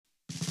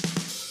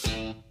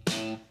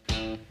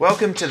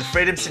Welcome to the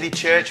Freedom City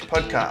Church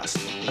podcast,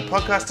 a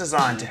podcast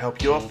designed to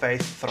help your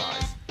faith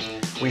thrive.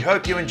 We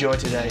hope you enjoy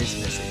today's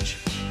message.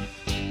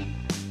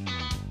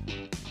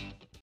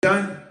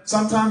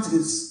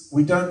 Sometimes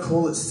we don't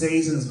call it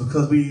seasons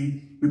because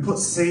we put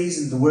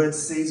season, the word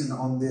season,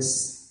 on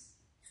this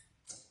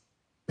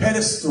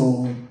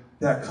pedestal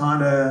that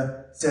kind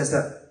of says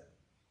that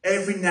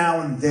every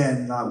now and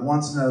then, like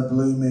once in a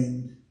blue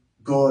moon,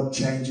 God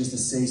changes the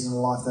season of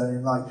life. That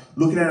in, like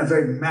looking at a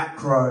very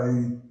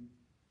macro,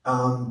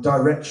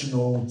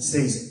 directional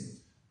season.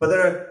 But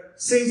there are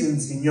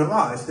seasons in your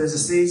life. There's a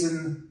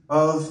season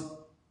of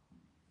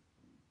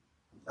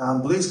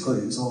Blue's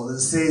Clues, or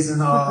there's a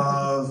season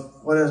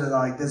of whatever.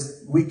 Like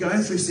we go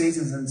through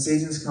seasons, and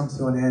seasons come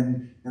to an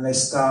end, and they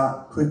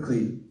start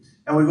quickly.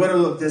 And we've got to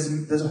look.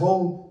 There's a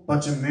whole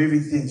bunch of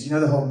moving things. You know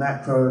the whole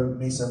macro,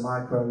 meso,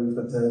 micro. We've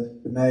got the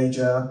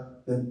major,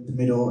 the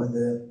middle, and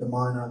the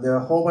minor. There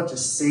are a whole bunch of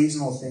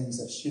seasonal things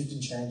that shift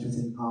and change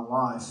within our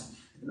life.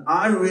 And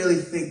I really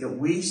think that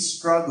we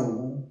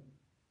struggle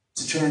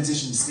to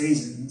transition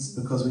seasons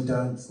because we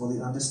don't fully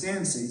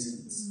understand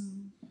seasons.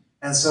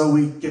 And so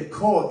we get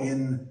caught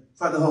in, it's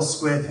like the whole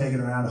square peg in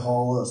a round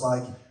hole. It's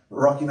like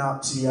rocking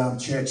up to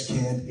church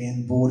camp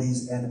in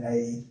boardies and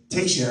a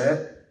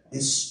t-shirt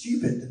is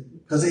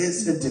stupid because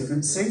it's a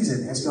different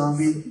season. It's going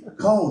to be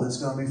cold. It's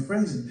going to be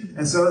freezing.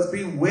 And so it's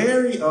being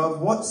wary of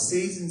what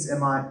seasons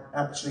am I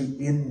actually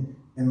in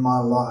my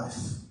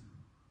life.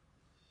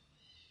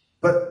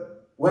 But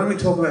when we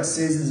talk about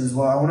seasons as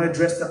well, I want to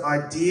address the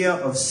idea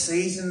of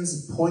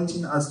seasons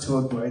pointing us to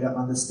a greater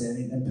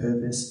understanding and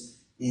purpose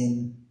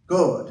in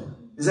God.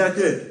 Is that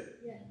good?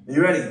 Yeah. Are you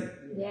ready?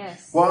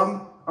 Yes.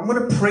 Well, I'm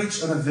going to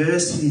preach on a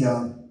verse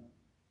here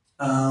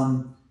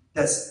and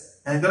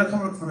I'm going to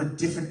come from a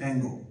different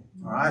angle.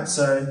 All right?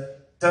 So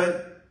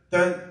don't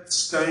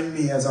stone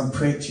me as I'm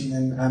preaching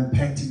and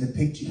painting the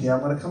picture here. I'm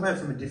going to come at it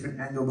from a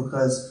different angle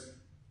because,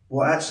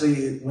 well,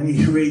 actually, when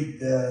you read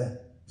the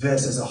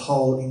verse as a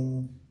whole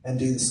and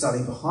do the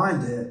study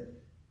behind it,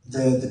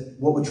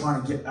 what we're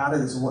trying to get out of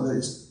this, what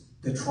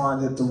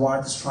the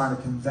writer's trying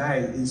to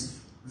convey, is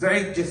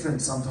very different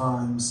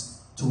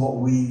sometimes to what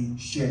we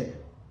share.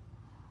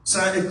 So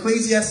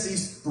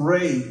Ecclesiastes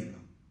 3,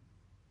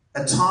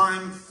 a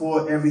time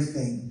for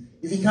everything.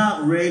 If you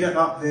can't read it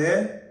up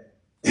there,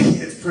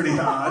 it's pretty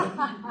hard.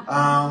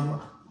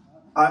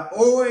 I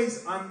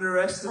always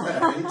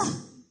underestimate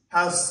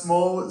how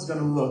small it's going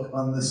to look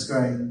on the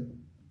screen.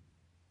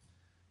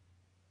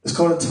 It's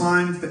called A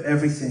Time for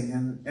Everything,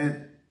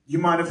 and you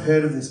might have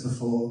heard of this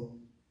before,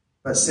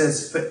 but it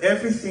says, for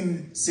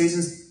everything,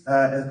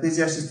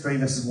 Ecclesiastes 3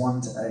 verses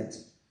 1 to 8,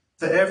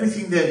 for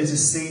everything there is a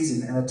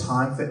season and a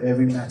time for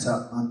every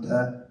matter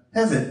under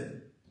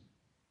heaven.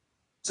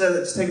 So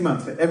let's take a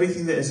moment. For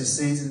everything there is a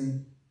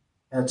season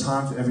and a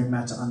time for every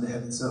matter under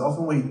heaven. So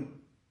often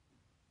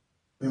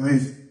we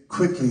move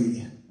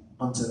quickly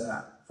onto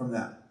that, from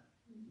that.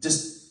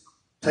 Just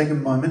take a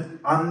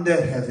moment. Under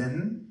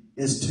heaven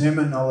is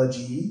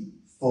terminology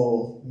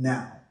for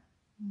now.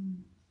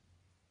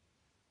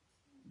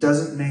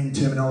 Doesn't mean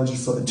terminology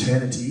for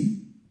eternity.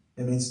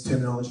 It means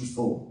terminology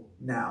for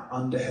now,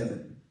 under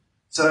heaven.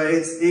 So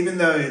it's, even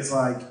though it's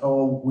like,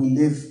 oh, we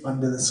live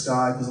under the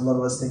sky, because a lot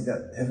of us think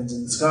that heaven's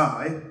in the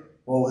sky,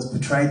 or it was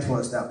portrayed to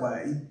us that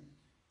way,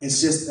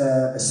 it's just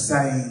a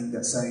saying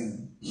that's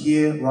saying,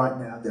 here, right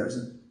now, there's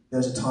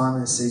a time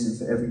and a season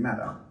for every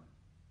matter.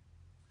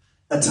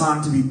 A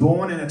time to be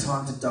born and a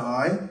time to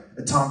die,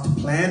 a time to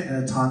plant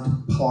and a time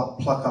to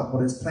pluck up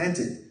what is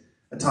planted,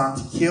 a time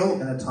to kill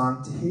and a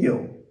time to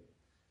heal,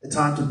 a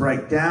time to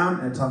break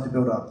down and a time to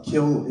build up.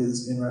 Kill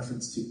is in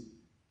reference to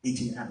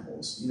eating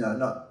animals.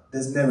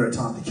 There's never a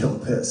time to kill a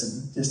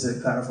person, just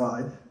to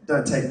clarify.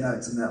 Don't take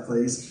notes on that,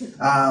 please.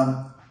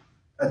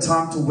 A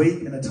time to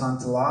weep and a time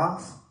to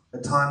laugh, a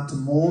time to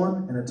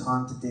mourn and a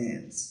time to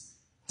dance,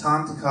 a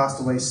time to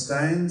cast away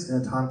stones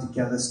and a time to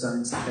gather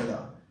stones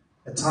together,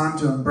 a time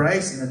to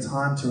embrace and a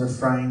time to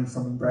refrain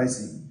from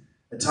embracing,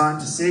 a time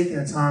to seek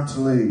and a time to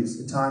lose,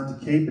 a time to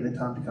keep and a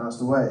time to cast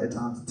away, a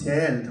time to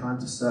tear and a time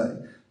to sow,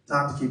 a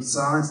time to keep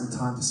silence and a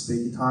time to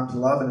speak, a time to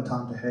love and a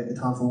time to hate, a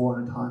time for war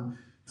and a time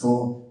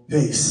for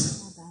peace.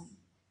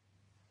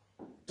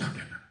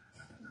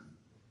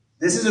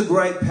 This is a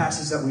great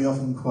passage that we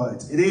often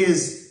quote. It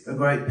is a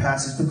great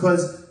passage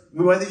because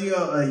whether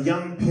you're a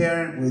young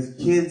parent with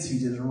kids who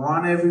just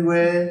run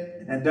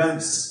everywhere and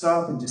don't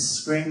stop and just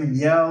scream and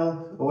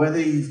yell, or whether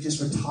you've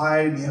just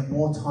retired and you have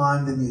more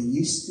time than you're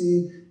used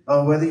to,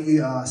 or whether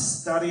you are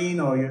studying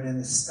or you're in an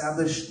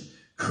established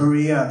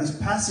career, this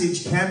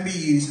passage can be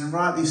used, and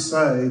rightly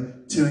so,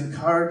 to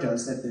encourage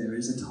us that there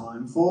is a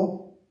time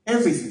for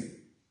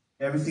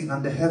everything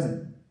under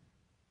heaven.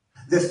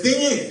 The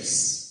thing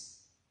is,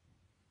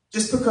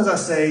 just because I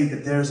say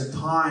that there is a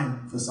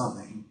time for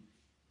something,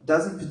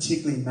 doesn't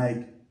particularly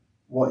make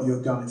what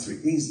you're going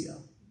through easier.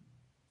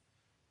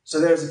 So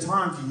there's a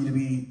time for you to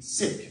be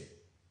sick.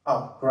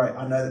 Oh, great,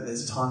 I know that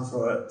there's a time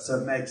for it,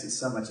 so it makes it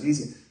so much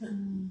easier.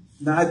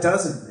 No, it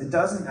doesn't. It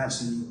doesn't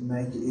actually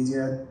make it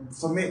easier.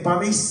 For me, by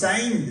me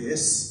saying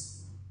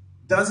this,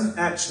 doesn't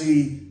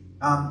actually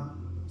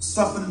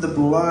soften the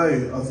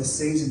blow of the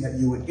season that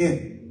you were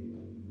in.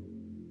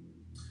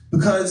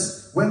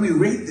 Because when we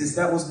read this,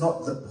 that was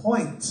not the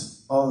point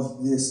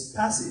of this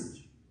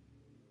passage.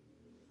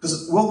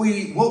 Because what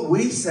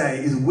we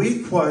say is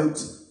we quote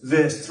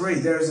verse 3,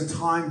 there is a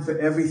time for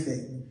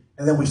everything,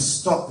 and then we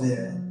stop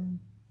there.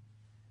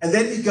 And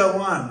then you go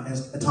on,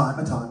 as a time.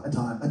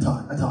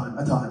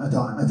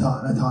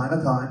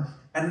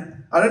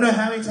 And I don't know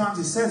how many times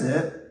he says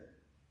it.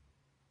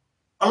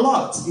 A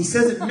lot. He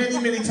says it many,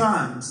 many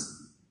times.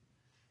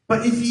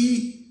 But if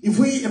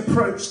we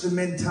approach the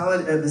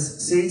mentality of the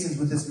seasons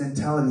with this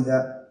mentality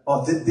that,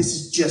 this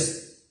is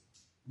just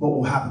what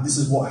will happen. This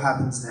is what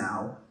happens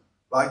now.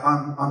 Like,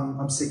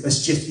 I'm sick.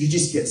 You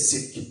just get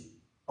sick.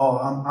 Oh,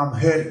 I'm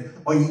hurting.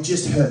 Oh, you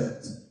just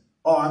hurt.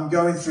 Oh, I'm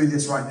going through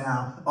this right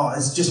now. Oh,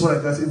 it's just what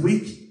I go through. If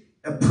we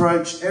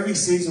approach every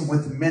season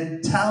with the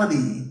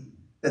mentality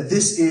that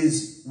this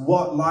is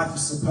what life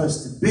is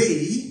supposed to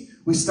be,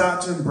 we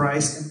start to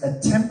embrace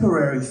a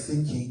temporary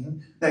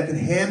thinking that can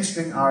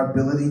hamstring our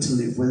ability to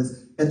live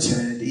with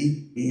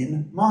eternity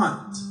in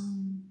mind.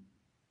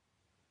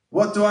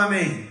 What do I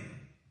mean?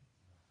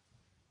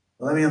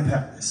 Well, let me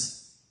unpack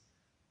this.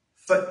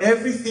 For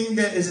everything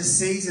there is a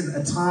season,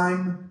 a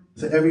time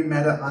for every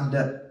matter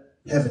under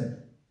heaven.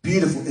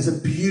 Beautiful. It's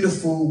a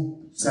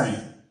beautiful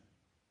saying.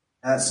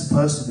 And it's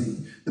supposed to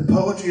be. The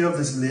poetry of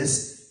this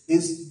list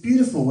is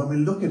beautiful when we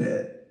look at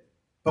it.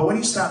 But when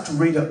you start to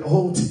read it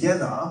all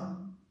together,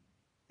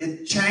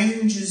 it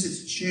changes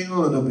its tune a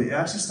little bit. It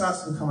actually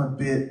starts to become a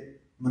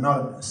bit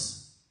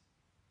monotonous.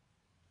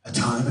 A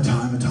time.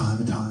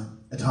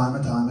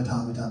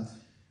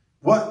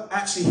 What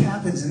actually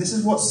happens, and this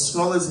is what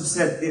scholars have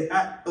said, it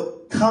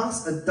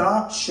casts a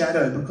dark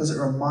shadow because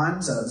it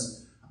reminds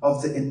us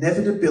of the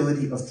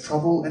inevitability of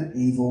trouble and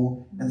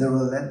evil and the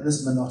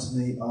relentless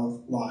monotony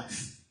of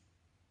life.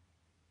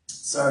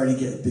 Sorry to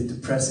get a bit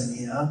depressing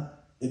here.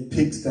 It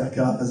picks back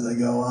up as I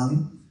go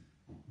on.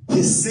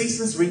 His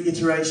ceaseless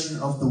reiteration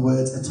of the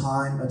words a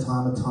time,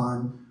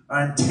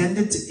 are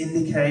intended to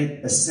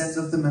indicate a sense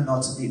of the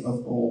monotony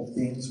of all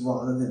things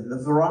rather than the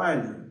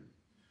variety.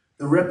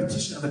 The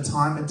repetition of a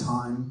time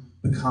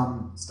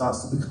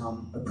starts to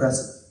become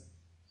oppressive.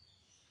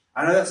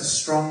 I know that's a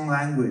strong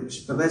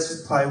language, but let's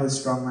just play with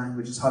strong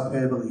language. It's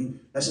hyperbole.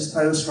 Let's just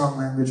play with strong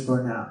language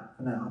for now.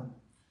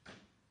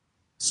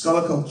 A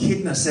scholar called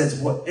Kidner says,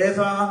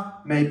 whatever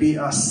may be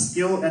our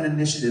skill and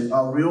initiative,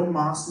 our real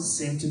masters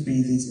seem to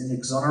be these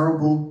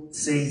inexorable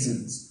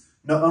seasons,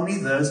 not only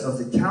those of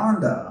the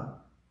calendar,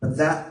 but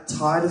that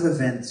tide of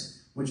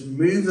events which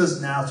moves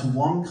us now to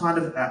one kind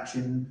of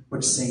action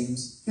which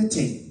seems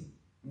fitting,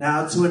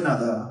 now to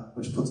another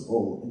which puts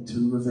all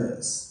into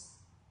reverse.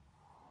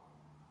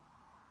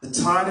 The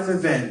tide of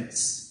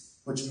events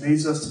which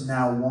moves us to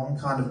now one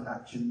kind of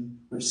action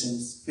which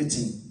seems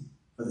fitting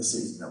for the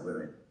season that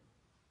we're in.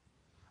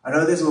 I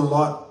know there's a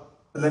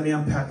lot, but let me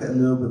unpack that a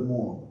little bit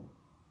more.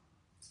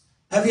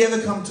 Have you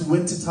ever come to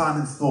winter time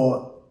and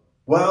thought,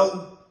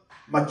 well,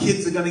 my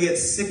kids are going to get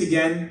sick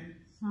again,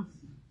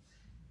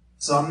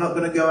 so I'm not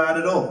going to go out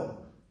at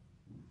all?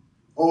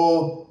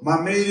 Or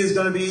my mood is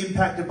going to be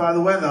impacted by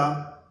the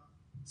weather,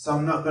 so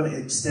I'm not going to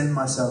extend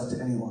myself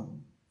to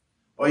anyone.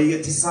 Or you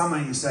get to summer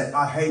and you say,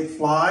 I hate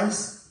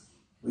flies.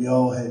 We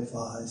all hate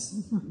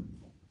flies.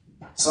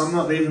 So I'm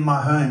not leaving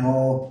my home.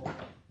 Or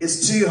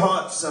it's too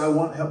hot, so I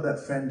won't help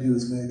that friend who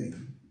is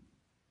moving.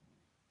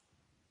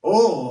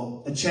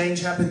 Or a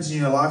change happens in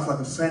your life, like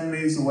a friend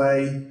moves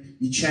away,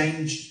 you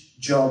change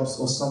jobs,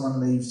 or someone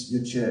leaves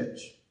your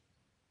church.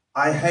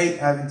 I hate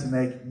having to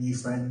make new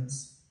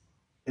friends.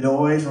 It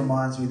always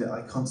reminds me that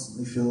I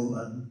constantly feel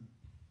alone.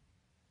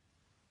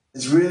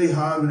 It's really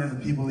hard whenever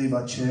people leave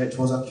our church.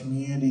 Was our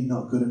community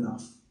not good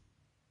enough?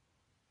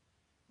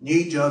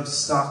 New jobs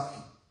stuck.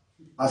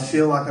 I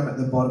feel like I'm at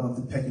the bottom of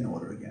the pecking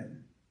order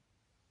again.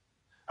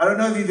 I don't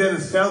know if you've ever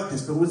felt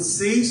this, but with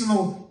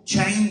seasonal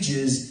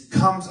changes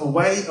comes a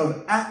way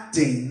of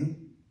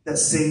acting that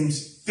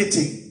seems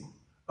fitting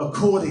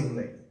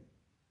accordingly.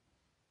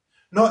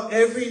 Not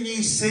every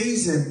new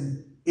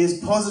season is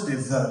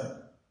positive, though.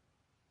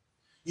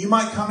 You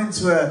might come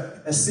into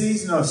a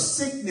season of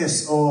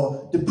sickness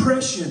or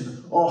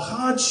depression or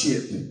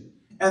hardship,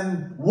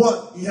 and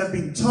what you have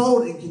been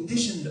told and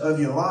conditioned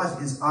over your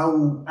life is, I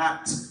will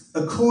act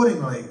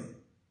accordingly.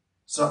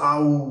 So I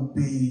will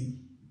be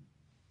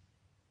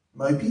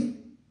mopey.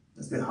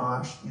 That's a bit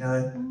harsh,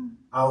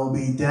 I will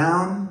be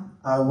down.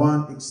 I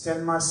won't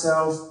extend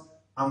myself.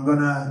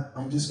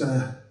 I'm just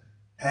gonna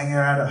hang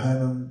around at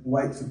home and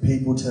wait for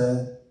people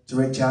to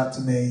reach out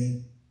to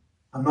me.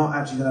 I'm not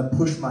actually going to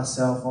push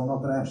myself. I'm not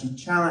going to actually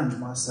challenge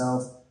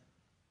myself.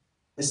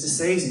 It's the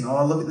season.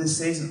 Oh, look at this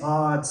season.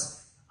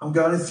 I'm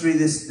going through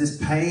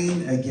this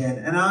pain again.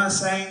 And I'm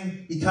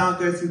saying you can't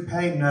go through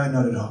pain. No,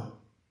 not at all.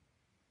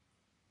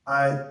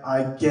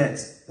 I get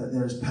that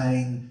there is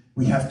pain.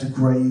 We have to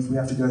grieve. We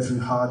have to go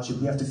through hardship.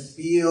 We have to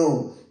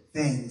feel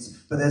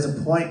things. But there's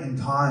a point in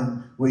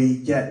time where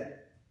you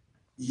get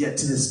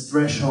to this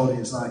threshold. And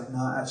it's like,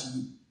 no,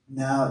 actually,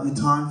 now your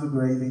time for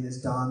grieving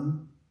is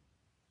done.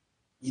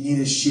 You need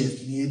a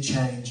shift, you need a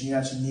change. You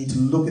actually need to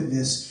look at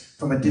this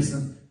from a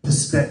different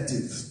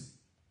perspective.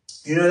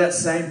 You know, that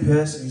same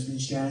person who's been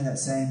sharing that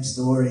same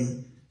story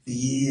for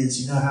years,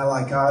 you know how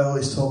like I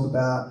always talk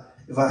about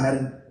if I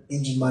hadn't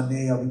injured my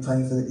knee, I'd be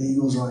playing for the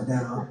Eagles right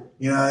now.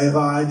 You know, if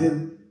I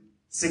did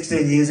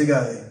 16 years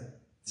ago,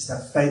 just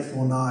that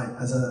fateful night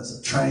as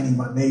a training,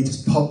 my knee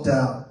just popped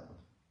out.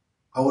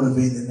 I would have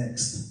been the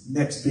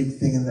next big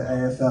thing in the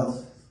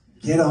AFL.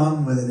 Get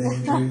on with it,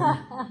 Andrew.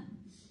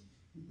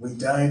 We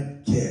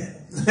don't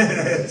care.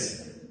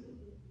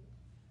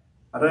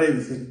 I don't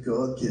even think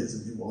God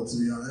cares anymore, to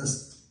be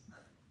honest.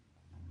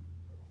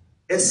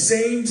 It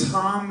seems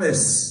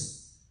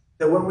harmless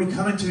that when we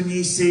come into a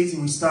new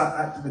season, we start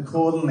acting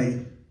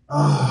accordingly.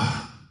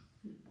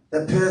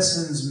 That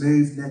person's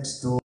moved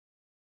next door.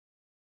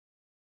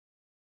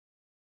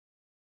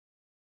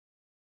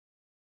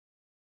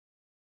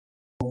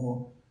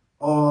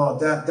 Oh,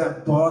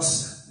 that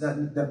boss,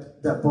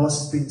 that boss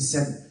has been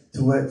sent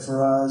to work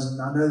for us,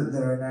 and I know that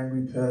they're an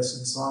angry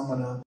person, so I'm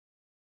gonna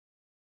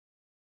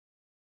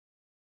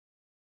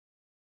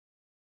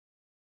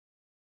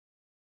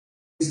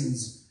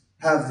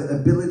have the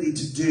ability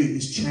to do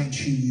is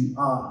change who you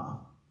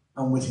are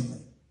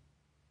unwittingly.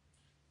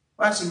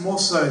 Well, actually, more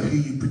so who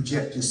you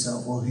project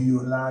yourself or who you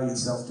allow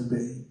yourself to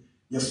be,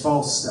 your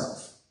false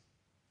self.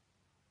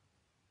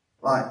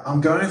 Like,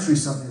 I'm going through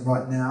something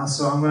right now,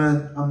 so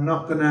I'm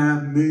not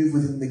gonna move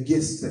within the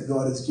gifts that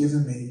God has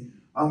given me.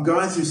 I'm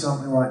going through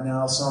something right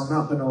now, so I'm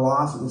not gonna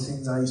laugh at the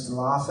things I used to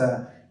laugh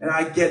at. And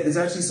there's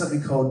actually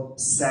something called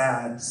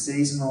SAD,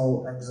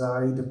 seasonal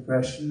anxiety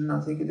depression,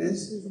 I think it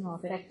is. Seasonal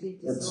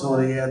affective disorder. It's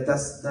sort of, yeah,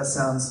 that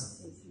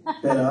sounds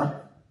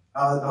better.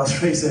 I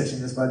was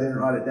researching this, but I didn't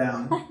write it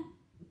down.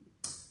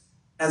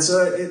 And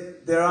so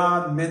there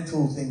are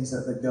mental things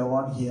that go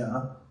on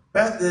here.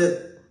 But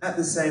at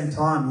the same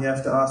time, you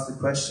have to ask the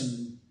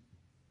question,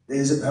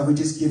 have we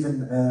just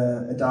given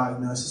a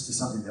diagnosis to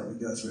something that we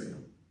go through?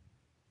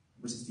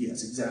 Which is,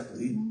 yes,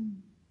 exactly.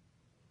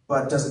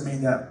 But does it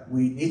mean that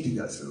we need to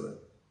go through it?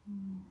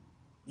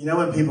 You know,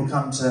 when people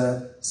come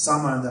to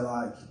summer and they're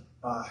like,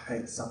 I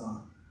hate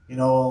summer. You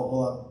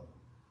know,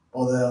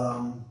 or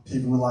the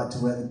people who like to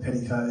wear the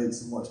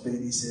petticoats and watch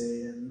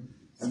BBC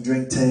and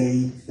drink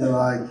tea. They're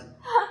like,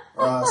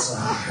 so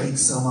I hate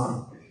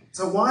summer.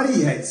 So why do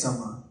you hate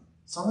summer?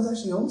 Summer's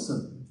actually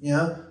awesome, you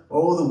know?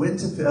 All the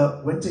winter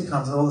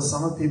comes and all the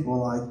summer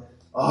people are like,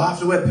 I have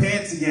to wear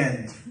pants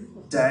again.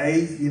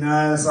 Dave, you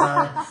know, it's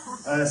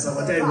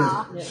like Dave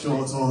wears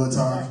shorts all the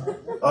time.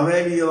 Or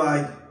maybe you're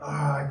like,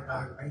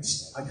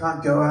 I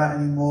can't go out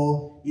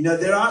anymore. You know,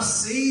 there are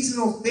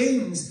seasonal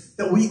things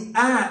that we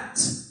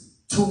act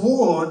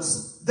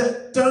towards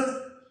that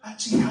don't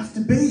actually have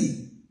to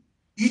be.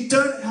 You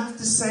don't have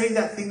to say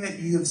that thing that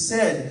you have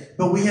said,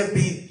 but we have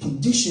been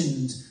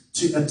conditioned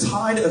to a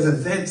tide of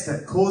events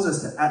that cause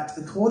us to act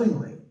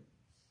accordingly.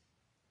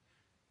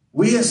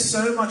 We are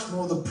so much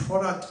more the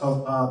product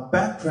of our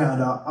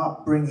background, our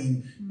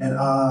upbringing, and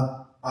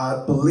our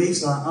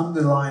beliefs, our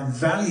underlying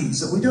values,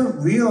 that we don't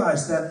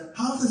realize that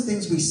half the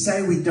things we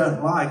say we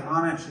don't like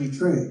aren't actually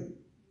true.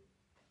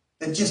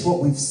 They're just what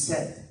we've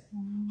said.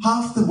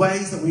 Half the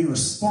ways that we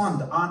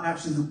respond aren't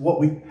actually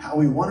how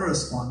we want to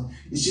respond.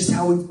 It's just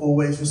how we've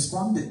always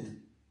responded.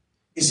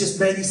 It's just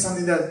maybe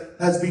something that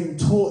has been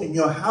taught in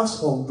your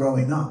household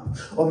growing up.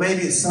 Or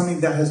maybe it's something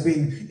that has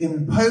been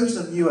imposed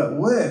on you at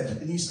work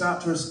and you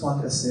start to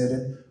respond a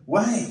certain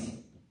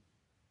way.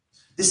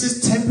 This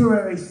is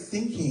temporary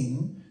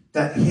thinking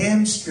that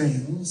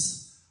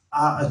hamstrings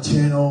our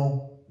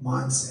eternal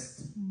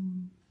mindset.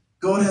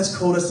 God has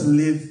called us to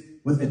live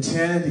with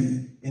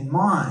eternity in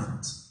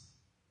mind.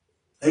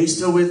 Are you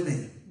still with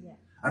me? Yeah.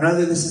 I know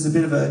that this is a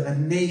bit of a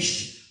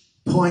niche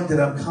point that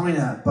I'm coming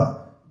at, but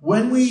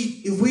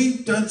if we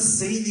don't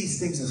see these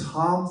things as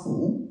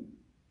harmful,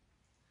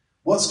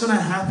 what's going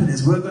to happen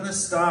is we're going to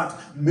start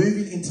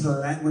moving into the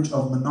language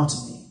of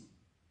monotony.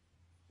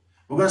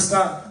 We're going to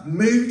start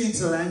moving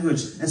into the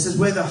language, and it says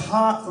where the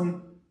heart,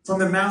 from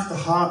the mouth the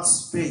heart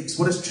speaks.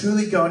 What is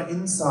truly going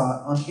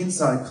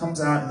inside comes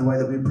out in the way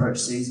that we approach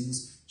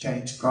seasons,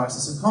 change,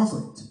 crisis, and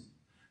conflict.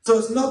 So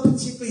it's not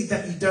particularly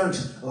that you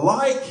don't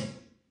like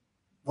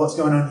what's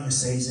going on in your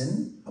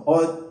season,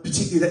 or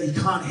particularly that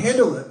you can't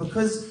handle it,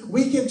 because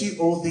we can do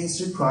all things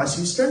through Christ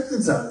who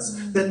strengthens us.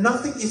 That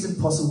nothing is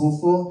impossible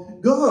for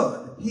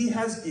God. He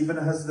has given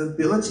us the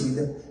ability,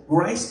 the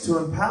grace to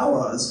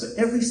empower us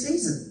for every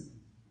season.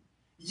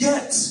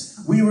 Yet,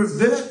 we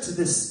revert to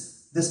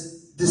this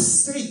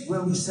state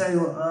where we say,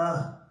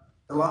 well,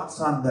 the last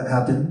time that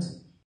happened,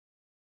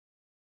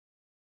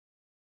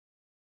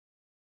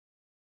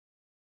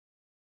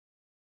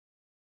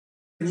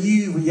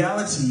 new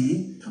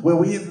reality where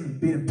we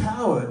have been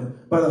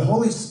empowered by the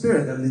Holy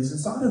Spirit that lives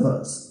inside of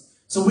us.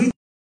 So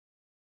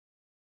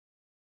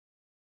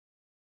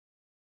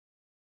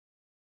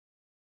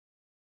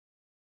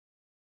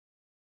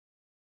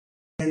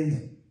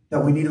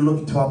that we need to look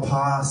into our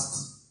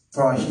past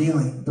for our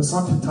healing. But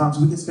sometimes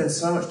we can spend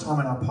so much time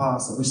in our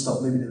past that we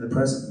stop living in the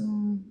present.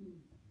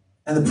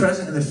 And the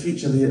present and the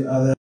future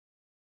are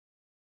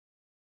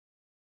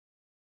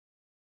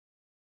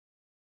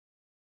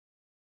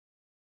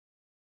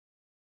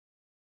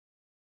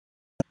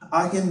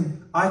I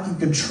can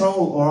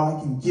control, or I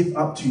can give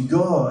up to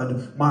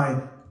God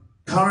my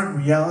current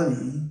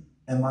reality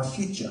and my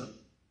future.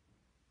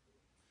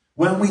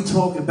 When we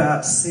talk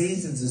about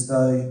seasons as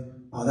though,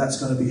 oh, that's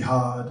going to be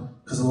hard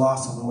because the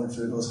last time I went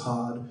through it was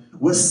hard,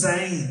 we're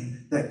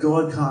saying that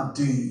God can't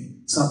do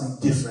something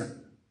different.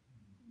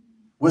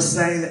 We're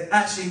saying that,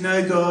 actually,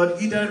 no,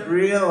 God, you don't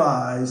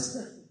realize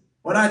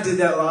when I did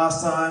that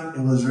last time,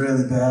 it was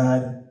really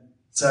bad.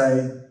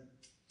 So,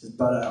 just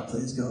butt out,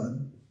 please,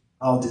 God.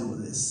 I'll deal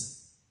with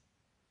this.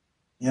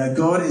 You know,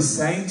 God is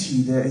saying to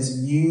you there is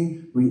a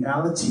new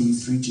reality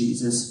through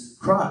Jesus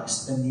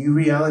Christ, a new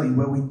reality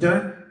where we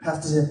don't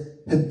have to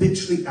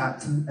habitually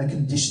act from a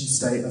conditioned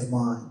state of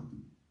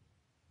mind.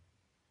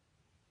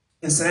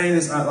 In saying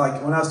this,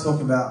 like when I was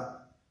talking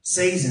about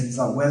seasons,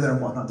 like weather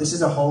and whatnot, this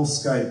is a whole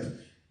scope.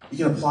 You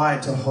can apply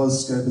it to a whole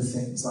scope of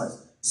things, like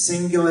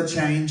singular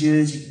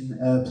changes. You can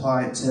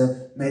apply it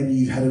to maybe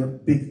you've had a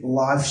big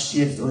life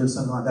shift or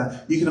something like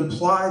that. You can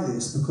apply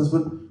this because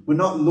we're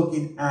not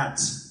looking at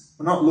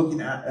something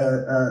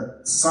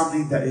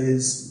that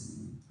is,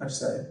 how do you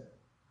say?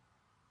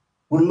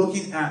 We're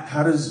looking at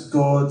how does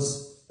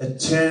God's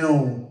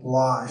eternal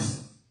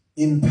life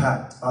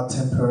impact our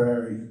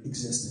temporary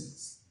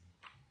existence?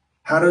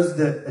 How does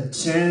the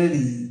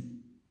eternity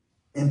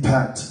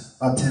impact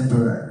our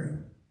temporary?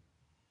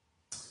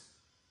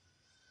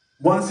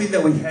 One thing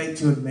that we hate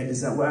to admit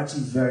is that we're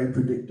actually very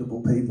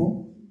predictable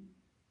people.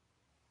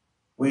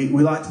 We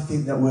like to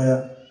think that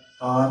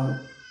I'm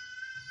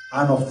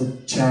off the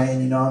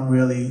chain, you know, I'm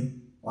really,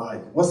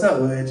 like, what's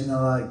that word, you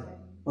know, like,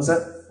 what's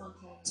that?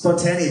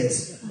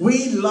 Spontaneous.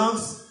 We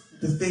love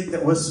to think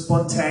that we're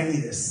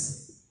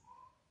spontaneous.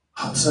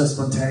 I'm so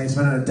spontaneous.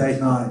 Went on a date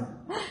night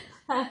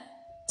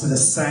to the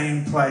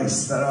same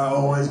place that I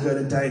always go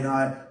to date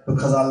night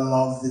because I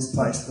love this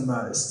place the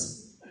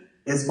most.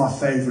 It's my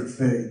favourite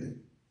food.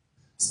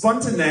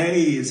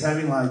 Spontaneity is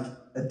having like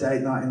a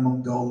date night in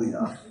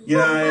Mongolia. You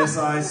know, it's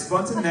like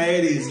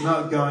spontaneity is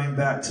not going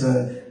back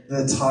to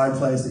the Thai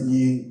place that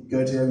you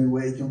go to every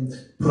week and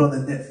put on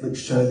the Netflix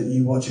show that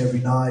you watch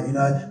every night. You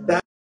know,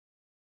 that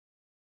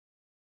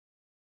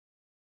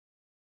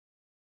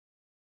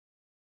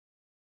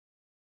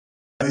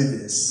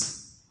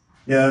this.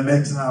 Yeah,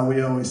 Megs and I,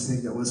 we always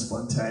think that we're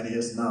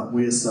spontaneous. No,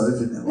 we're so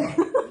vanilla.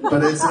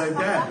 But it's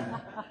okay.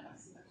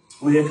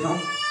 We're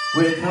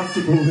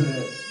comfortable with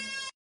it.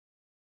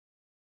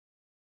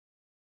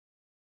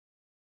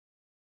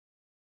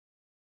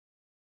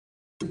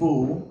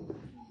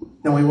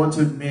 Than we want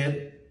to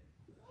admit,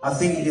 I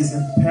think it is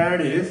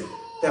imperative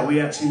that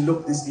we actually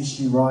look this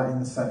issue right in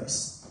the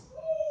face.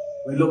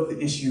 We look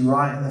the issue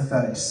right in the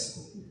face.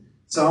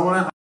 So I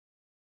want to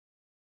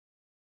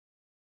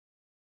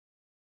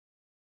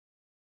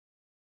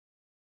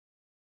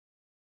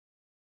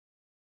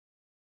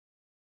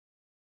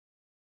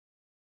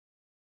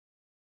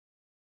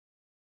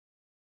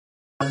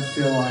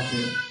feel like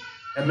it.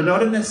 And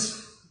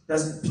monotonous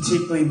doesn't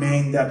particularly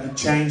mean that the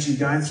change you're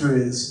going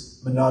through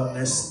is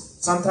monotonous.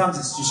 Sometimes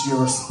it's just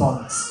your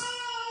response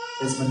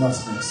is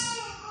monotonous.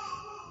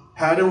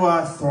 How do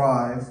I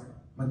thrive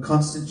when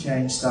constant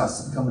change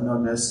starts to become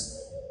monotonous?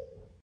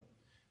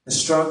 The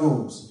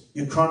struggles,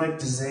 your chronic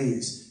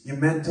disease, your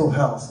mental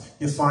health,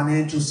 your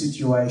financial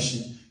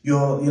situation,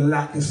 your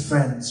lack of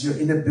friends, your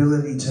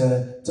inability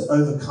to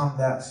overcome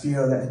that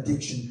fear or that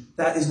addiction,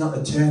 that is not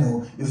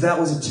eternal. If that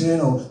was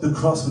eternal, the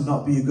cross would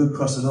not be a good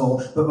cross at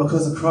all. But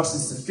because the cross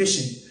is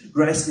sufficient,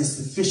 grace is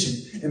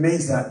sufficient, it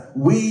means that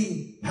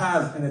we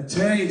have an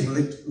eternity to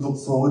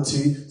look forward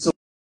to. So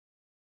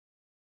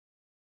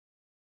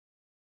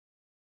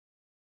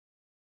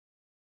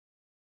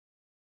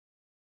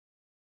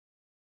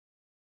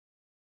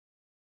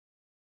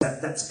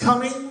that's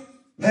coming.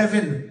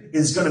 Heaven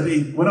is going to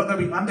be, we're not going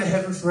to be under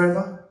heaven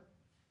forever.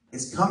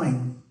 It's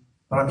coming.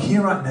 But I'm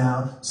here right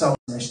now, so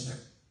God is good.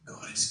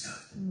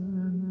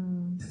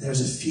 Mm-hmm.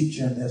 There's a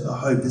future and there's a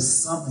hope. There's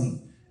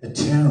something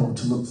eternal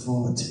to look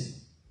forward to.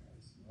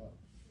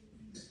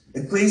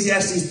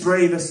 Ecclesiastes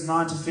 3, verse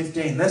 9 to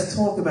 15. Let's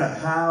talk about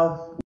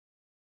how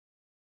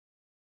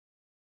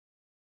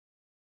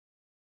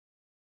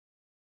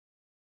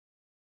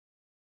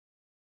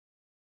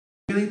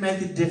really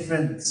make a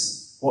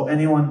difference or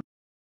anyone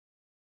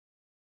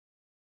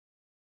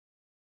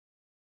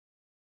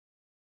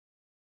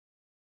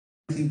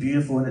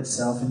beautiful in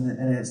itself and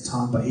in its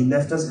time, but he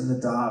left us in the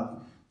dark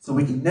so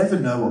we can never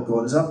know what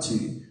God is up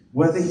to.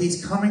 Whether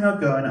he's coming or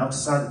going, I've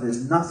decided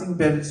there's nothing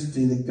better to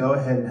do than go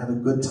ahead and have a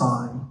good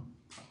time.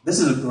 This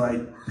is a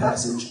great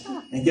passage,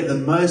 and get the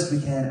most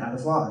we can out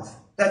of life.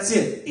 That's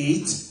it.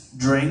 Eat,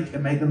 drink,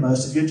 and make the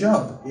most of your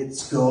job.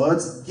 It's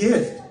God's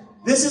gift.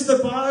 This is the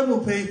Bible,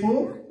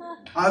 people.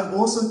 I've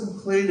also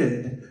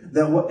concluded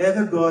that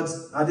whatever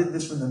God's... I did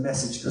this from the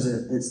Message because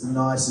it's the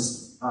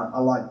nicest. I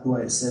like the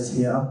way it says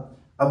here.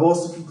 I've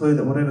also concluded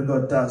that whatever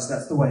God does,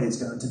 that's the way it's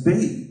going to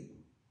be.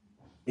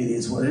 It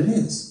is what it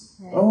is.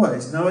 Yeah.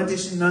 Always. No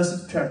addition, no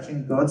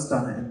subtraction. God's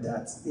done it, and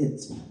that's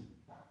it.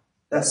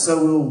 That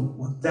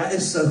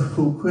is so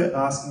we'll quit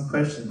asking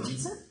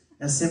questions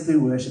and simply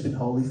worship in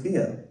holy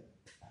fear.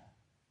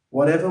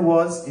 Whatever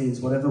was is,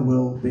 whatever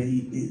will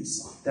be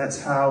is.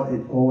 That's how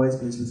it always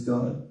is with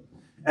God.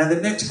 And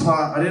the next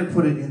part, I didn't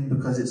put it in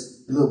because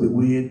it's a little bit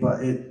weird, but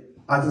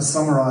I can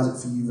summarize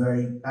it for you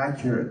very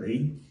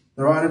accurately.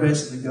 The writer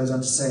basically goes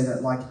on to say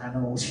that like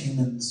animals,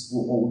 humans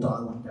will all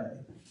die one day.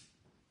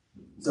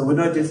 So we're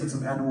no different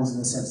from animals in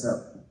the sense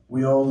that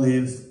we all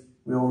live,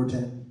 we all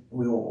return,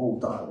 we all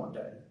die one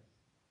day.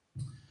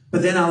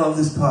 But then I love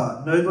this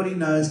part. Nobody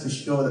knows for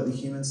sure that the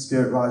human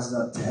spirit rises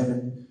up to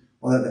heaven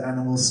or that the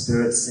animal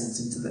spirit sinks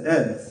into the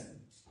earth.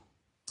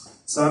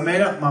 So I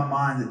made up my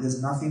mind that there's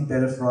nothing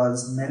better for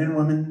us, men and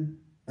women,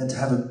 than to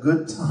have a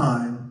good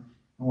time,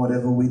 and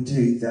whatever we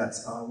do,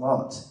 that's our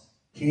lot.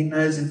 He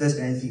knows if there's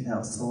anything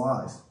else to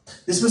life.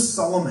 This was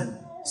Solomon.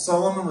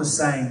 Solomon was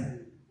saying,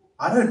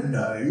 I don't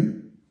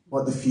know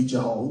what the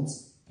future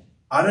holds.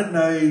 I don't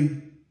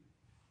know.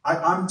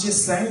 I'm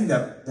just saying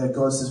that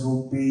God says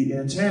we'll be in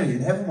eternity,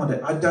 in heaven one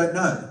day. I don't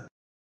know.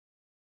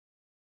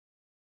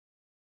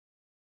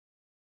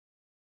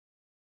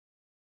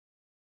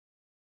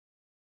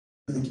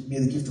 Me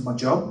the gift of my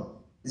job.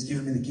 He's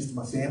given me the gift of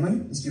my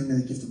family. He's given me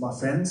the gift of my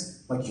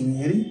friends, my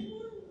community.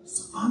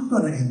 So I'm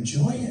going to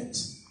enjoy it.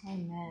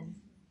 Amen.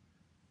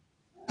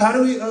 How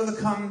do we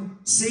overcome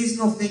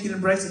seasonal thinking and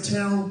embrace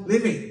eternal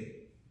living?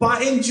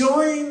 By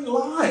enjoying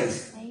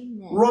life.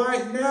 Amen.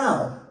 Right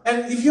now.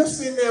 And if you're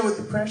sitting there with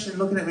depression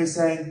looking at me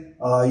saying,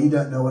 oh, you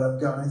don't know what I'm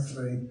going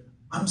through.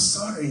 I'm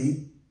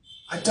sorry.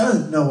 I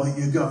don't know what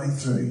you're going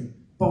through.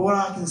 But what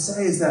I can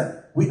say is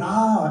that we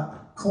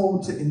are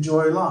called to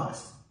enjoy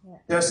life.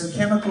 There are some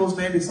chemicals,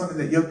 maybe something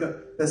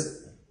that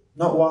that's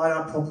not wired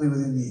up properly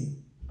within you.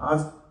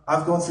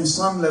 I've gone through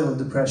some level of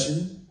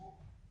depression,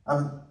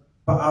 but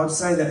I would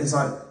say that it's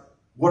like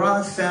what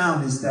I've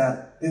found is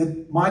that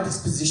my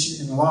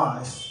disposition in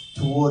life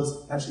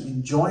towards actually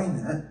enjoying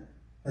it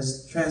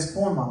has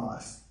transformed my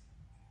life.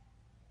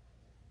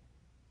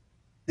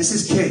 This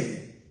is key.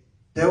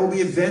 There will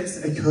be events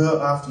that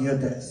occur after your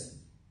death,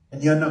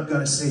 and you're not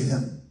going to see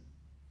them.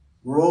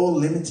 We're all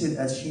limited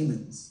as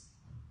humans.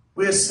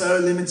 We are so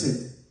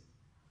limited.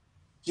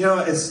 You know,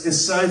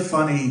 it's so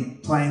funny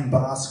playing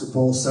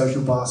basketball,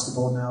 social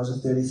basketball now as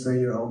a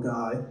 33-year-old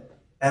guy,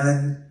 and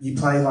then you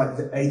play like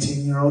the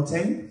 18-year-old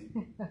team,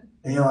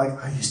 and you're like,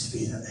 I used to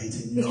be that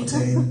 18-year-old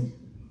team,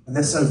 and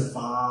they're so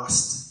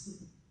fast,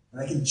 and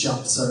they can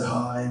jump so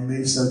high and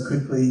move so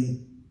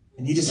quickly,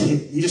 and you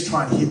just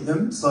try and hit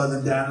them, slow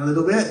them down a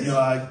little bit, and you're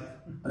like,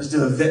 I just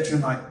do a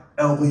veteran like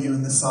elbow you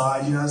in the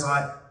side, you know,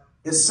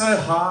 it's so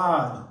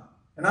hard,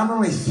 and I'm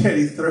only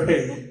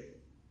 33.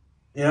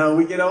 You know,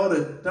 we get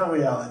older, don't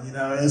we, Alan? You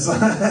know,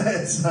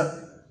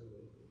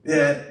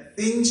 yeah,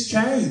 things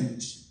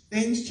change.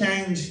 Things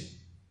change,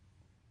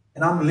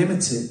 and I'm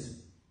limited.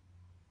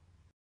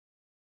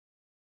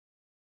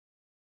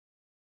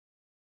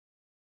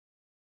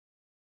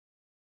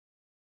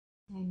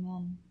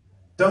 Amen.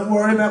 Don't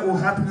worry about what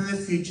will happen in the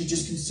future,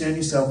 just concern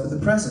yourself with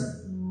the present.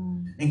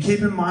 And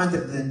keep in mind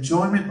that the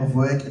enjoyment of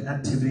work and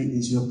activity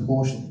is your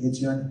portion. It's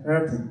your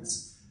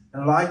inheritance.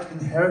 And like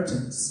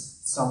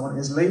inheritance, someone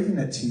is leaving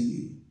it to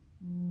you.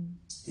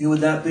 Who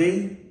would that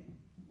be?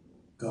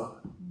 God.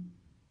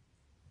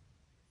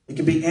 It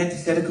can be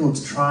antithetical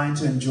to trying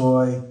to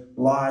enjoy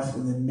life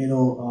in the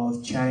middle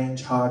of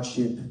change,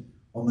 hardship,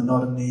 or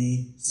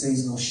monotony,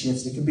 seasonal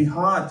shifts. It can be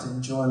hard to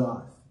enjoy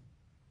life.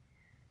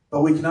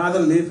 But we can either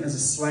live as a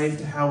slave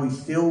to how we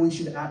feel we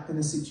should act in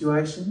a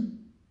situation,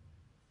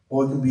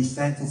 or we can be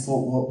thankful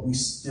for what we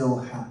still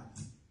have.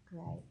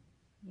 Right.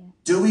 Yeah.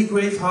 Do we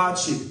grieve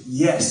hardship?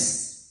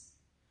 Yes.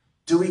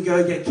 Do we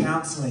go get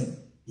counselling?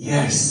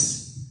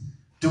 Yes.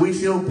 Do we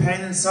feel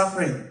pain and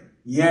suffering?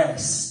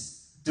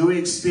 Yes. Do we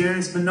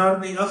experience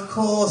monotony? Of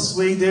course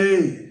we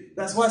do.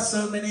 That's why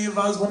so many of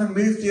us want to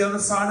move to the other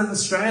side of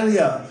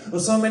Australia. Or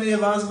so many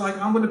of us are like,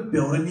 I'm going to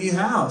build a new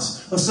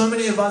house. Or so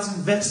many of us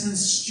invest in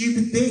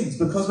stupid things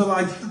because we're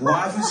like,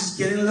 life is just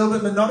getting a little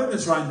bit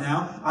monotonous right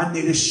now. I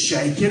need to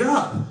shake it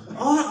up.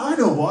 I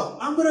know what.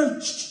 I'm going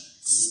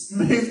to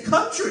move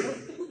country.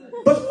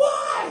 But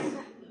why?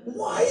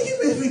 Why are you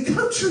moving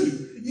country?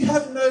 You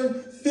have no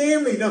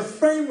family, no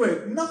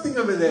framework, nothing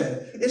over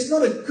there. It's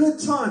not a good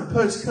time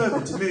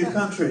post-COVID to move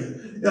country.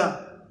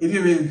 Yeah. If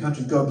you're moving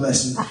country, God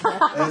bless you.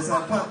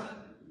 But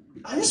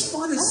I just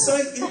find it so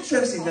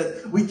interesting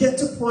that we get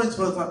to points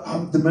where it's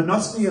like, the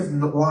monotony of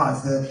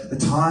life, the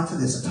time for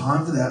this, a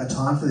time for that, a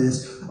time for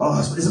this. Oh,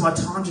 is it my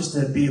time just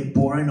to be a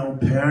boring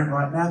old parent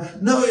right now?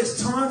 No,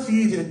 it's time for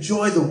you to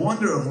enjoy the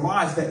wonder of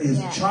life that is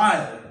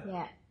child.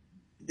 Yeah.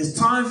 It's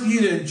time for you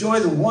to enjoy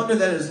the wonder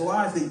that is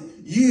life, that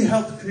you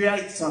helped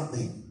create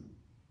something.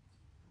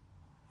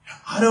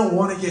 I don't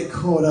want to get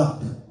caught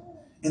up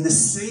in the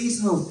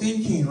seasonal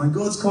thinking when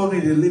God's called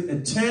me to live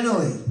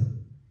eternally.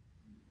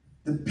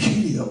 The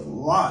beauty of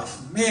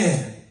life,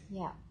 man.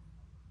 Yeah.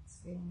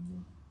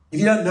 If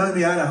you don't know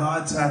me, I had a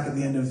heart attack at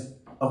the end of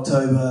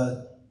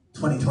October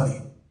 2020.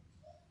 I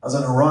was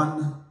on a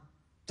run.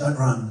 Don't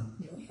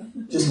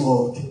run. Just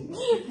walk.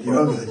 You're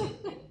all good.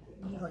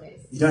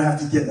 You don't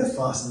have to get there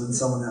faster than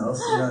someone else.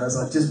 You know, it's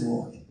like, just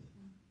walk.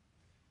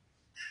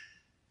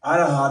 I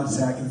had a heart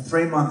attack, and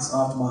 3 months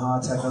after my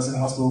heart attack, I was in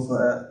hospital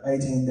for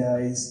 18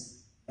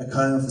 days, a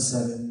coma for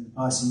 7,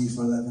 ICU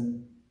for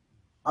 11.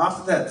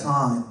 After that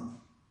time,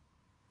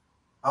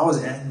 I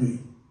was angry.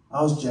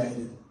 I was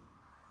jaded.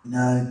 You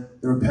know,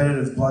 the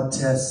repetitive blood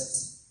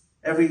tests.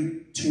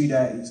 Every 2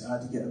 days, I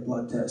had to get a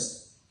blood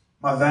test.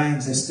 My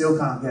veins, they still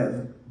can't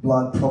get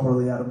blood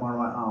properly out of my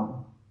right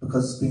arm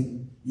because it's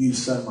been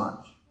used so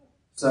much.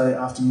 So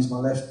I have to use my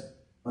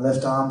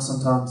left arm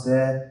sometimes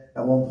there.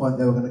 At one point,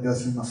 they were going to go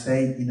through my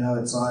feet. You know,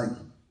 it's like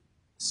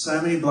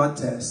so many blood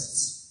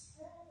tests.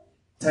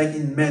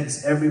 Taking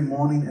meds every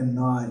morning and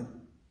night.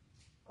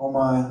 All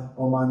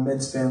my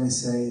meds family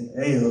say,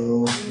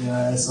 "Ayo," you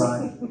know, it's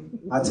like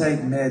I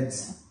take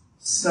meds,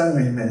 so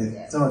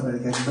much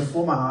medication.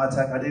 Before my heart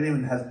attack, I didn't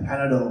even have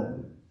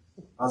Panadol.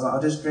 I was like,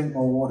 I'll just drink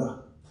more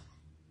water.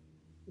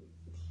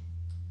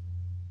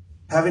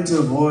 Having to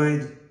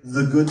avoid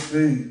the good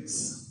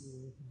foods.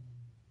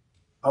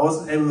 I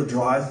wasn't able to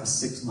drive for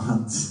 6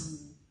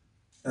 months.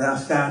 And then I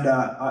found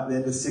out at the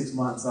end of 6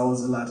 months I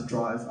was allowed to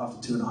drive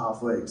after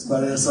 2.5 weeks.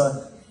 But it's like,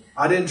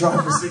 I didn't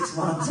drive for 6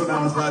 months when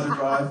I was allowed to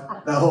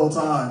drive the whole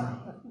time.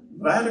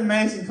 But I had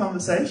amazing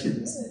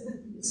conversations.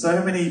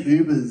 So many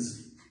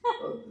Ubers,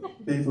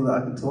 people that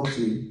I could talk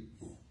to.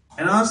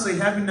 And honestly,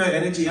 having no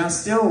energy, I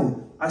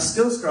still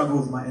struggle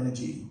with my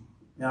energy.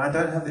 You know, I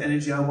don't have the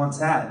energy I once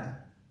had.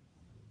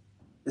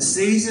 The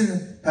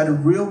season had a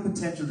real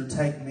potential to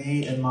take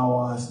me and my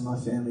wife and my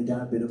family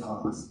down a bit of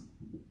path.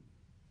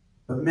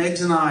 But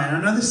Megs and I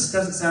know this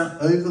doesn't sound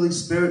overly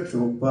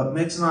spiritual, but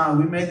Megs and I,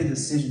 we made the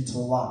decision to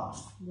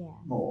laugh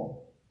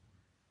more.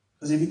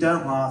 Because if you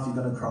don't laugh, you're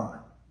going to cry.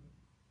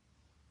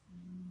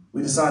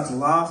 We decided to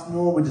laugh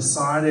more. We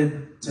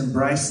decided to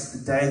embrace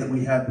the day that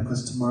we had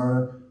because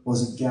tomorrow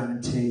wasn't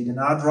guaranteed. And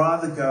I'd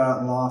rather go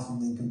out laughing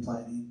than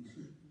complaining.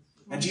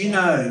 And do you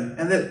know,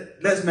 and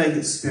let's make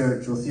it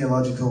spiritual,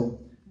 theological.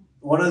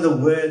 One of the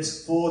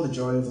words for the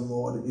joy of the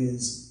Lord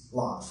is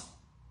laugh.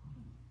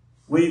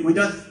 We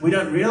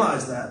don't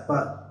realize that,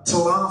 but to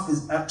laugh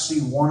is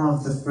actually one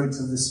of the fruits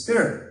of the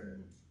Spirit.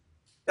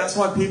 That's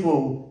why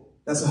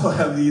I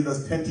have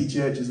those penty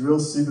churches, real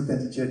super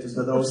penty churches,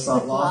 but they'll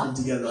start laughing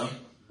together.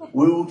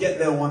 We will get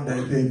there one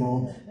day,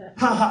 people.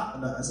 Ha ha!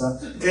 No,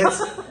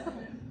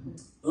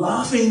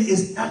 laughing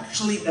is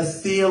actually a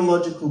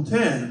theological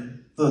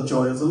term for the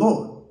joy of the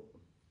Lord.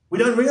 We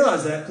don't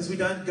realize that because we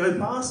don't go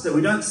past it.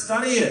 We don't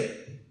study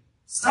it.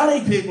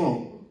 Study,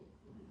 people.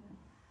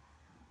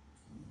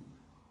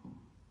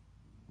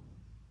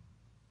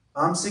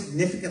 I'm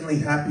significantly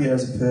happier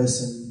as a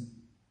person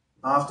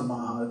after my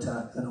heart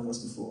attack than I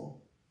was before.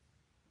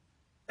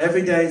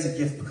 Every day is a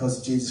gift because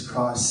of Jesus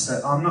Christ.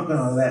 So I'm not going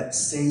to let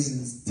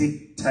seasons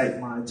dictate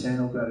my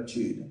eternal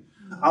gratitude.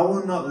 I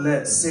will not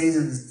let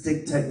seasons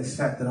dictate the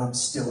fact that I'm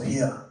still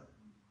here.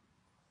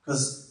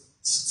 Because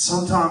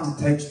sometimes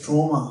it takes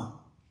trauma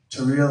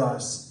to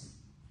realize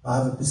I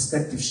have a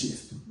perspective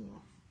shift.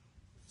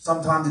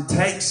 Sometimes it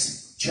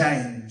takes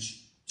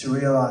change to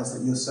realize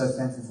that you're so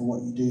thankful for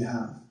what you do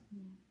have.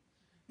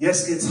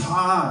 Yes, it's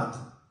hard,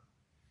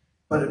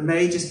 but it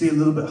may just be a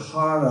little bit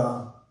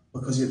harder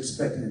because you're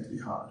expecting it to be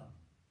hard.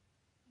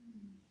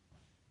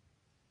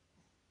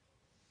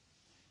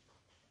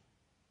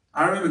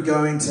 I remember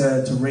going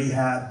to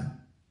rehab.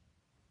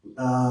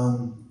 So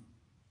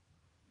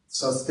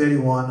I was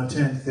 31. I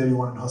turned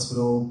 31 in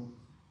hospital.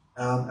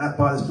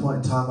 By this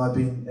point in time, I'd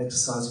been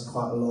exercising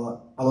quite a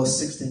lot. I lost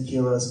 16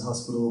 kilos in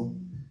hospital.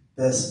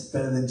 That's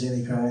better than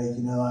Jenny Craig,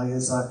 you know. Like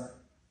it's like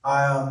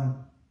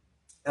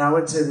and I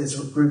went to this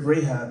group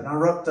rehab, and I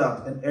rocked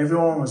up, and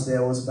everyone was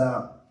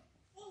about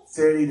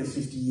 30 to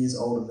 50 years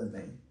older than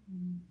me.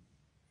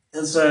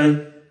 And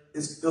so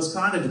it was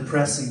kind of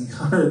depressing,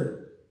 kind of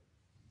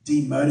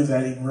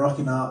demotivating,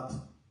 rocking up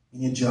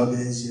in your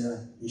joggers,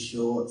 your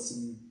shorts,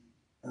 and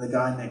the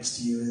guy next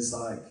to you is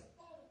like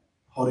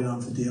holding on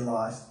for dear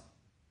life.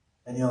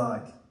 And you're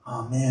like,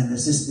 oh man,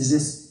 is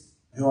this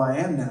who I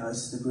am now?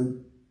 Is this the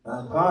group that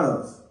I'm part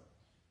of?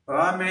 But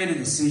I made a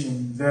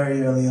decision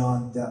very early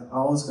on that I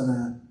was going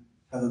to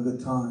have a good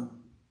time.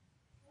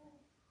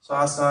 So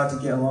I started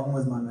to get along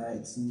with my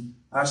mates. And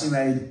I actually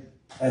made,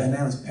 her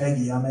name was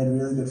Peggy, I made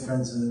really good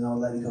friends with an old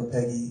lady called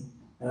Peggy.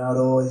 And I would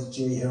always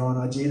G her on.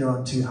 I G'd her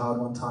on too hard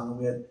one time,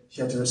 and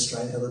she had to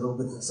restrain herself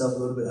a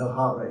little bit. Her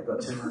heart rate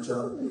got too much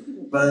up.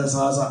 But so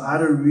I was like, I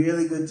had a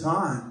really good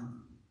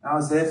time. I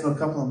was there for a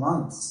couple of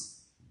months.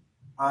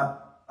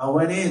 I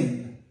went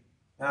in.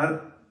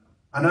 And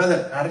I know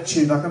that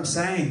attitude, like I'm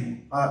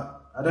saying,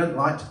 I don't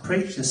like to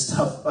preach this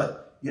stuff,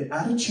 but your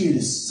attitude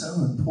is so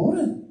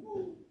important.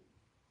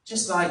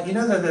 Just like, you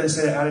know that they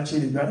say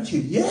attitude of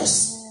gratitude?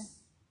 Yes.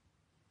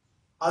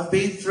 I've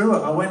been through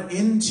it. I went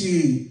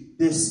into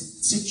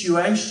this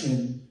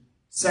situation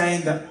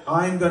saying that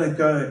I'm going to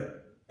go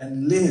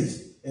and live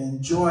and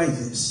enjoy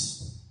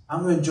this.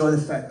 I'm going to enjoy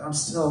the fact that I'm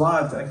still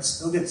alive, that I can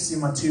still get to see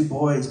my 2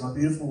 boys, my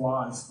beautiful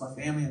wife, my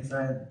family and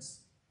friends.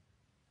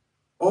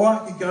 Or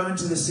I could go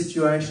into the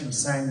situation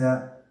saying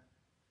that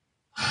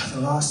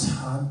the last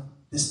time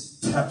this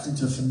taps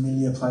into a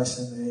familiar place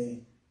in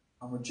me.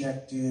 I'm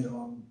rejected,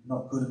 or I'm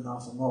not good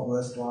enough, I'm not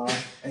worthwhile.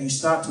 And you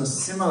start to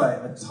assimilate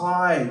a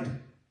tide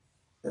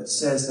that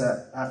says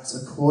that acts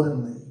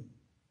accordingly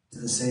to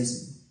the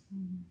season.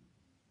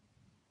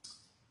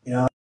 You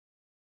know,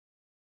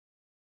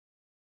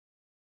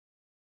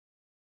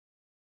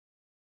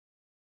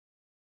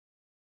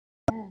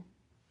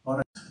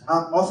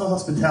 offer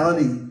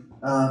hospitality.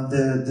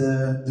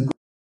 The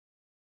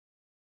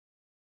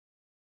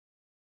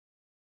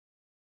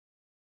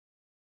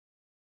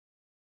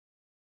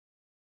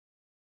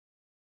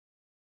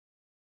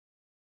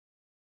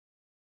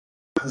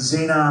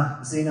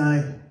Zeno,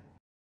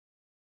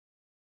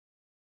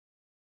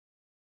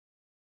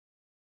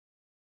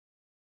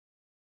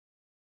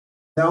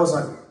 that was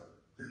like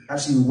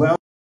actually well.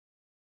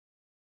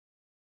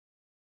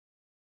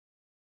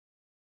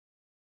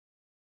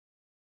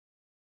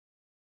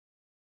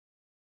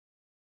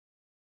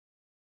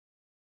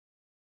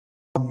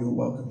 You're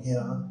welcome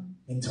here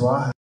into our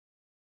house.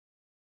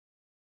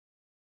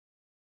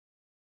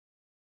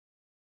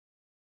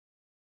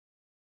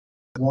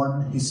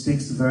 One who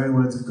speaks the very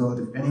words of God.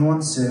 If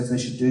anyone serves, they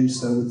should do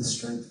so with the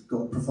strength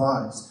God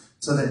provides,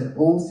 so that in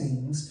all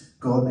things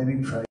God may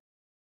be praised.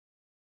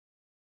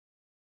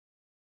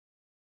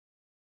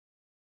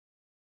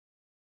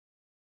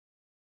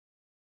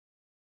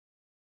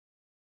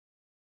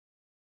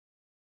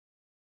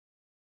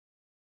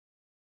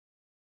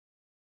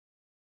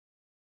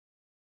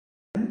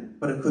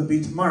 But it could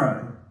be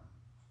tomorrow.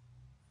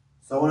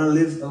 So I want to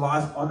live a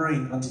life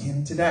honouring unto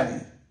Him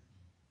today.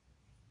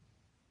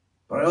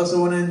 But I also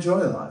want to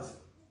enjoy life.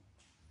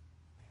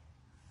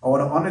 I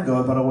want to honour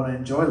God, but I want to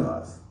enjoy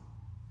life.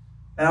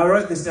 And I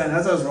wrote this down.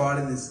 As I was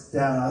writing this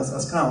down, I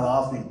was kind of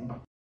laughing.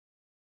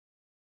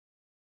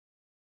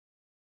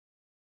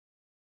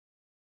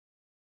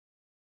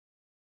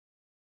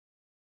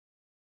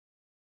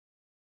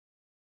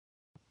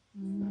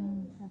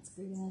 That's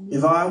good.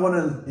 If I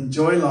want to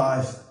enjoy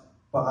life,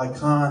 but I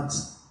can't,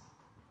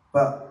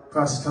 but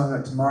Christ is coming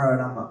back tomorrow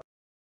and I'm not.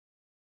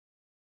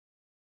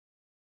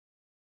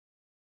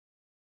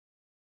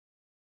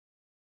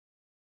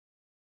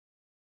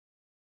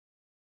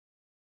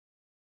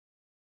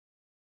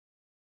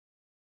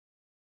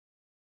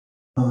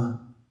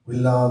 We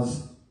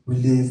love, we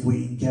live,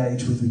 we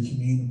engage with, we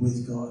commune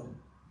with God.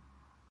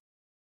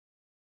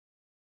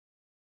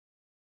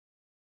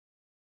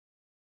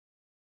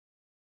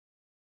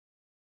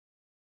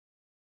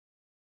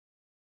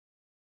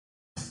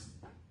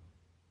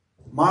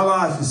 My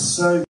life is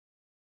so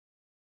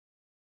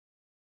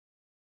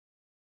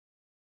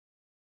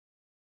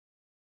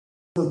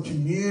full of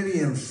community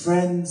and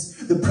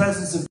friends, the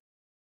presence of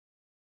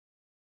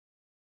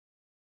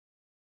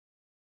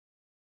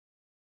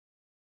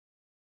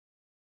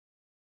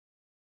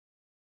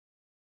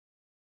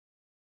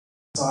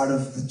side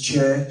of the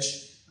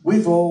church.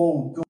 We've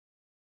all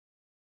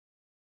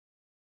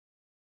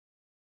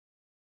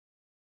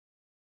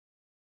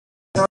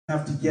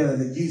got together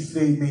that you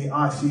feed me,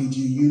 I feed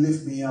you, you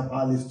lift me up,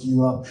 I lift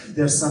you up.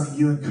 There's something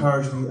you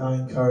encourage me, I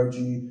encourage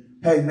you.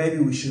 Hey, maybe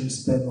we shouldn't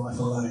spend life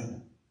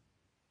alone.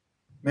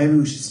 Maybe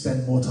we should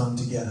spend more time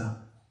together.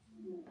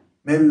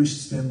 Maybe we should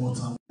spend more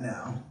time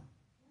now.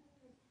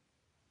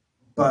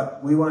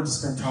 But we wanted to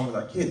spend time with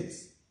our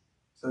kids.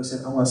 So we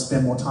said, I want to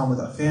spend more time with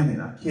our family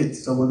and our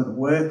kids. So we're going to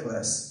work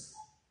less.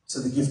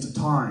 So the gift of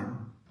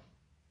time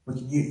we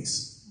can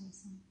use.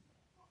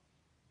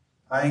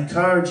 I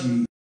encourage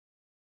you.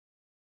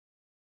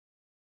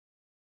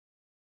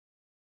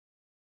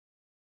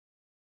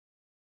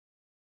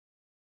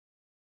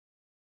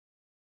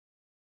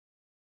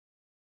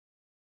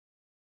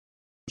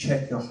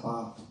 Check your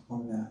heart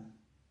on that.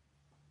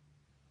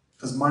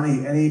 Because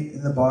money,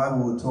 in the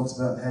Bible, it talks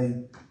about,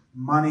 hey,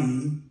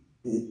 money,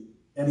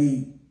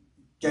 any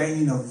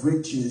gaining of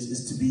riches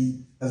is to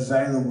be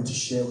available to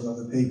share with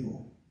other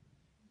people.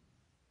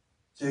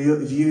 So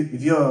if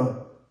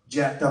you're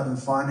jacked up in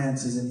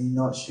finances and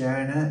you're not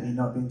sharing it, and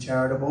you're not being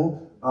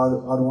charitable, I'd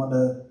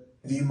wonder,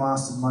 have you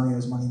mastered money or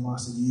has money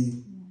mastered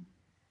you?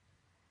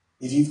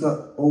 If you've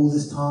got all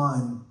this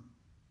time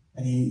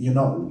and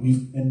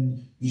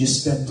you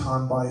just spend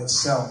time by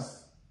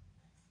yourself,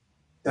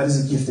 that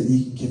is a gift that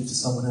you can give to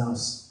someone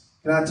else.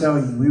 Can I tell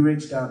you, we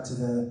reached out to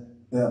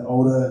the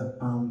older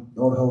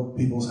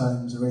people's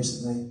homes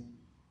recently,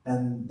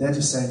 and they're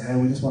just saying, hey,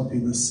 we just want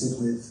people to sit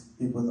with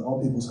people in the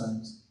old people's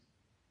homes.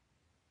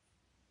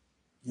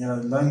 You know,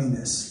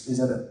 loneliness is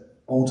at an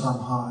all-time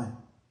high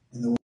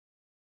in the world.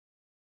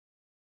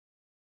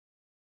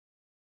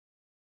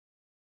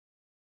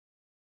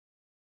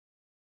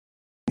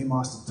 You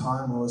mastered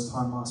time, or is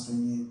time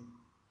mastering you?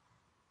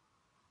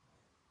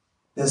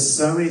 There's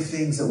so many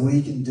things that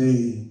we can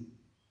do.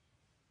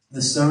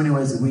 There's so many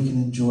ways that we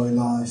can enjoy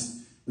life.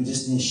 We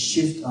just need to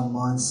shift our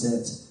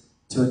mindset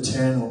to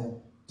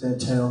eternal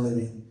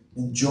living.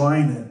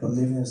 Enjoying it, but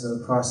living as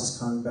though Christ is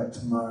coming back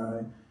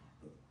tomorrow.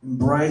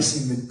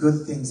 Embracing the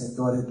good things that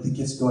the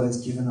gifts God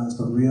has given us,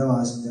 but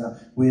realizing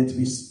that we are to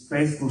be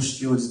faithful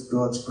stewards of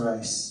God's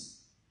grace.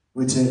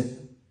 We're to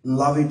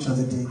love each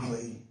other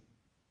deeply.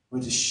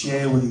 We're to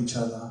share with each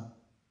other.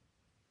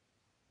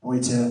 We're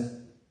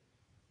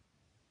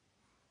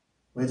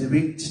to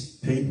be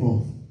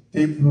people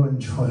who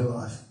enjoy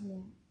life. Yeah.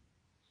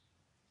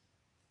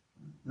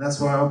 And that's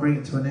why I'll bring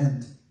it to an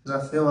end.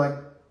 Because I feel like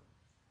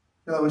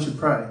we should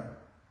pray.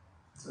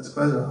 So let's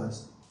close our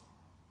eyes.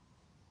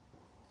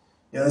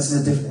 Yeah, this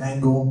is a different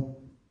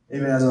angle.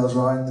 Even as I was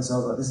writing this, I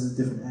was like, this is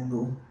a different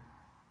angle.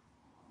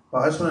 But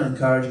I just want to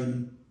encourage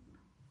you.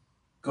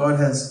 God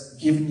has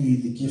given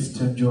you the gift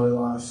to enjoy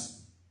life.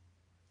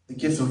 The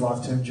gift of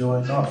life to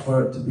enjoy, not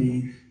for it to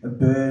be a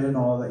burden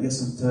or that you're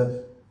supposed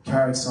to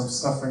carry some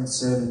suffering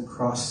servant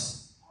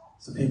cross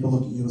so people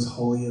look at you as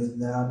holier than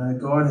thou. No,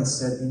 God has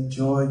said,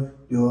 enjoy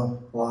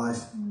your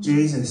life.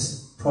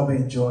 Jesus probably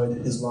enjoyed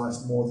his life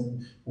more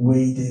than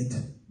we did,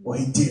 or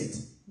he did.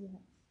 Yeah.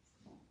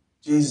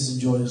 Jesus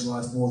enjoyed his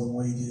life more than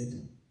we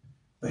did,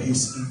 but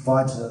he's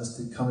invited us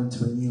to come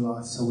into a new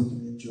life so we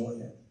can enjoy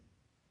it.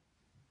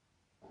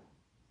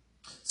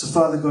 So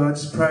Father God, I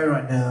just pray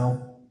right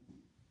now,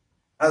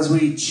 as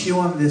we chew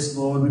on this,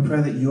 Lord, we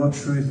pray that your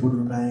truth would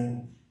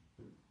remain.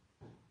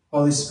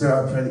 Holy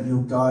Spirit, I pray that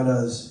you'll guide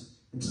us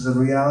into the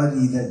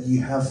reality that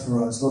you have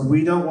for us. Lord,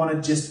 we don't want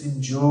to just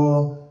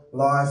enjoy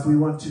life. We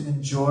want to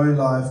enjoy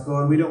life,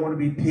 God. We don't want to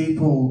be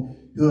people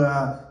who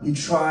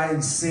try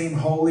and seem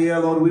holier.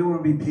 Lord, we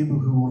want to be people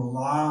who will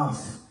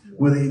laugh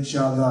with each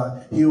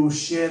other, who will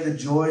share the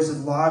joys of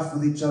life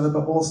with each other,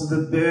 but also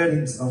the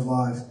burdens of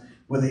life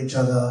with each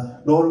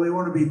other. Lord, we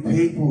want to be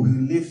people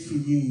who live for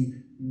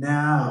you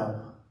now.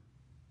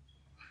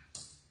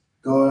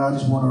 God, I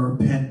just want to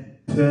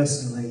repent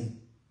personally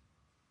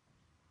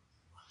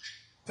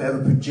for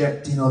ever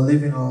projecting or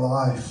living a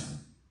life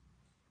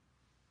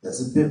that's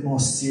a bit more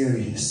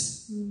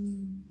serious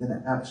than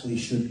it actually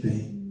should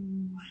be.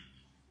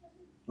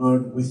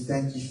 Lord, we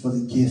thank you for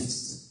the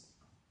gifts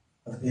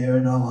of air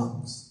in our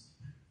lungs,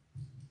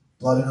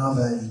 blood in our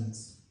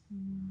veins,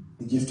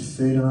 the gift of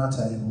food on our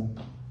table,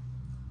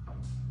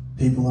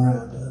 people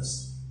around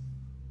us.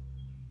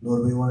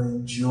 Lord, we want to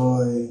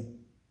enjoy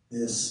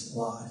this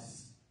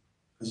life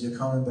because you're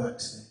coming back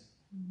soon.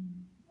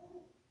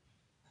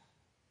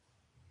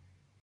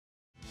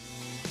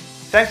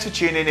 Thanks for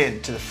tuning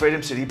in to the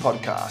Freedom City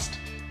podcast.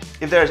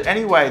 If there is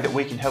any way that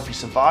we can help you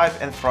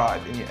survive and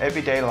thrive in your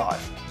everyday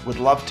life, we'd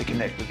love to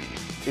connect with you.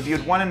 If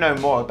you'd want to know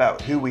more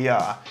about who we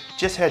are,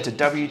 just head to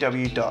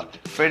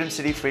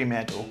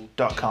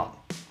www.freedomcityfremantle.com.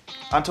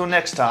 Until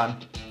next time,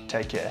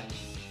 take care.